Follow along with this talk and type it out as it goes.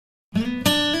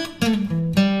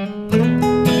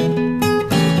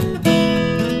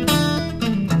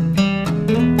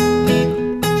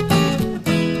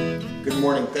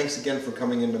again for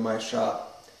coming into my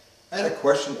shop. I had a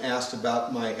question asked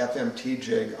about my FMT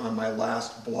jig on my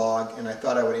last blog, and I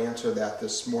thought I would answer that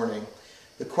this morning.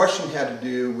 The question had to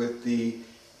do with the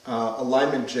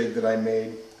alignment jig that I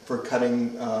made for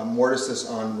cutting mortises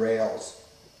on rails.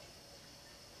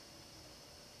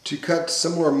 To cut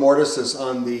similar mortises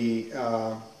on the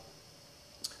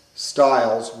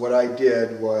stiles, what I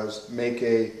did was make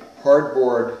a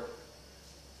hardboard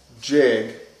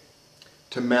jig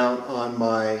to mount on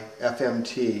my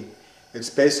FMT. It's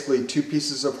basically two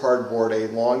pieces of hardboard, a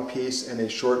long piece and a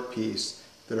short piece,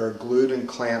 that are glued and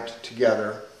clamped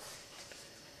together.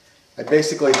 I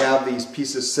basically have these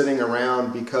pieces sitting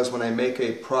around because when I make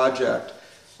a project,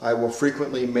 I will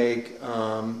frequently make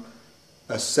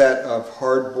a set of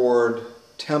hardboard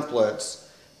templates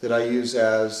that I use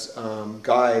as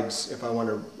guides if I want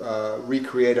to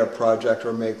recreate a project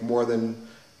or make more than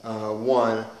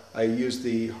one. I use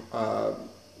the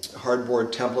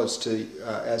hardboard templates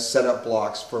as setup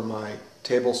blocks for my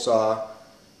table saw,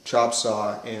 chop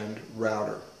saw, and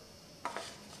router.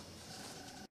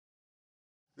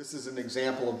 This is an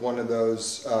example of one of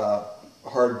those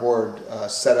hardboard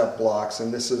setup blocks,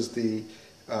 and this is the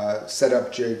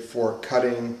setup jig for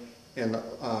cutting and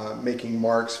making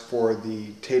marks for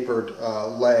the tapered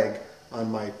leg on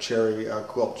my cherry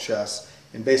quilt chest.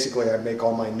 And basically I make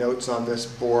all my notes on this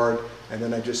board, and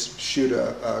then I just shoot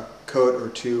a coat or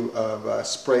two of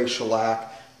spray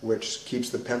shellac, which keeps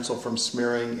the pencil from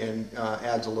smearing and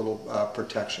adds a little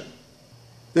protection.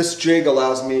 This jig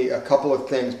allows me a couple of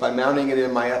things. By mounting it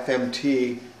in my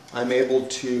FMT, I'm able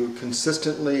to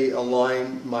consistently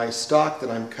align my stock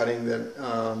that I'm cutting,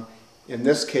 that in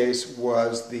this case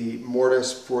was the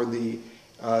mortise for the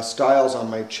stiles on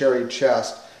my cherry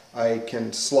chest. I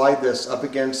can slide this up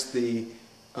against the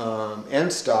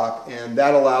end stop, and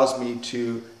that allows me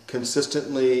to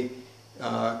consistently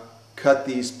cut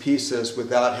these pieces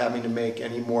without having to make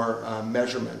any more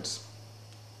measurements.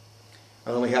 I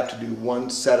only have to do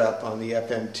one setup on the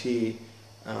FMT,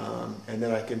 and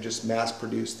then I can just mass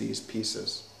produce these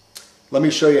pieces. Let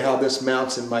me show you how this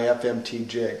mounts in my FMT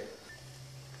jig.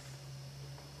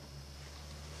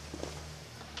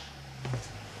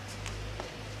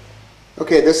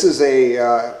 Okay, this is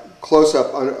a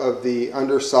close-up of the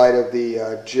underside of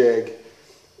the jig,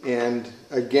 and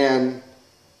again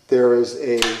there is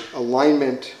a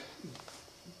alignment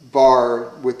bar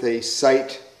with a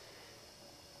sight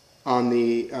on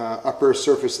the upper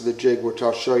surface of the jig, which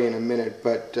I'll show you in a minute,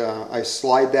 but I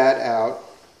slide that out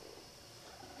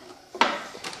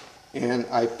and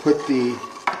I put the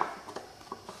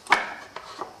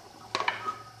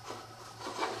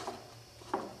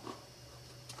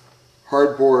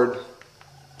hardboard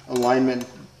alignment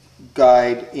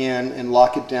guide in and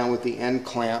lock it down with the end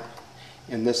clamp.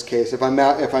 In this case, if I'm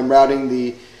routing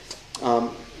the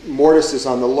mortises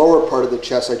on the lower part of the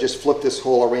chest, I just flip this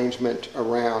whole arrangement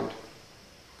around.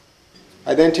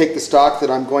 I then take the stock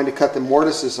that I'm going to cut the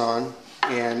mortises on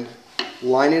and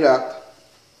line it up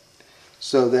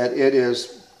so that it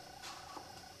is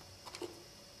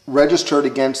registered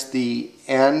against the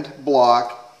end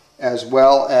block as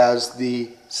well as the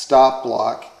stop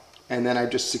block, and then I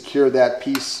just secure that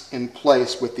piece in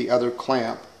place with the other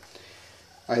clamp.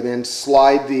 I then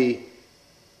slide the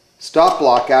stop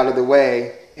block out of the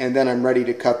way, and then I'm ready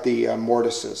to cut the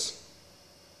mortises.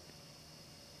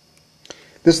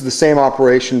 This is the same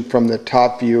operation from the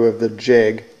top view of the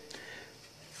jig.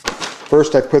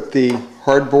 First I put the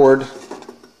hardboard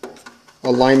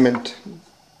alignment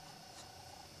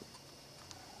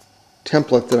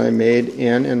template that I made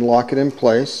in and lock it in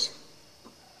place.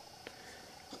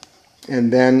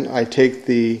 And then I take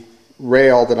the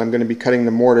rail that I'm going to be cutting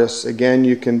the mortise. Again,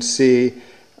 you can see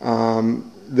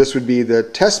this would be the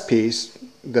test piece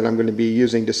that I'm going to be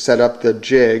using to set up the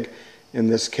jig in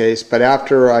this case. But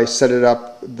after I set it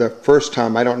up the first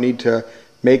time, I don't need to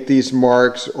make these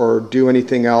marks or do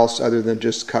anything else other than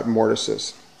just cut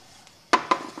mortises.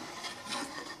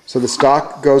 So the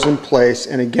stock goes in place,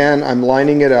 and again I'm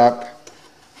lining it up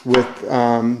with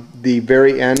the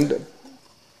very end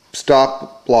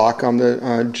stop block on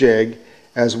the jig,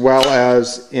 as well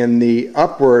as in the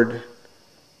upward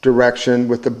direction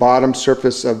with the bottom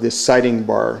surface of the sighting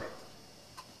bar.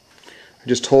 I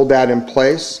just hold that in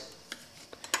place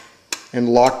and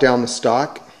lock down the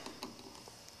stock.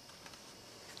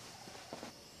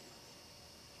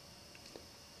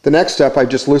 The next step, I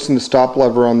just loosen the stop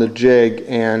lever on the jig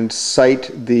and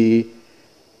sight the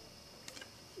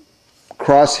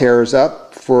crosshairs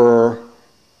up for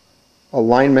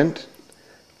alignment,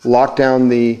 lock down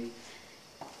the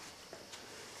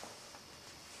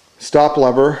stop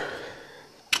lever,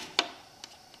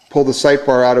 pull the sight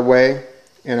bar out of the way,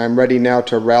 and I'm ready now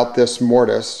to route this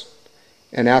mortise.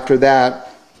 And after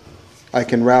that, I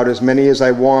can route as many as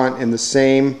I want in the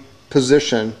same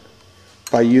position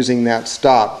by using that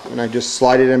stop. And I just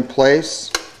slide it in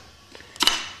place,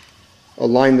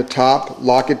 align the top,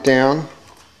 lock it down,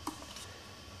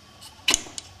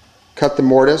 cut the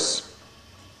mortise,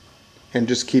 and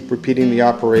just keep repeating the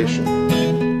operation.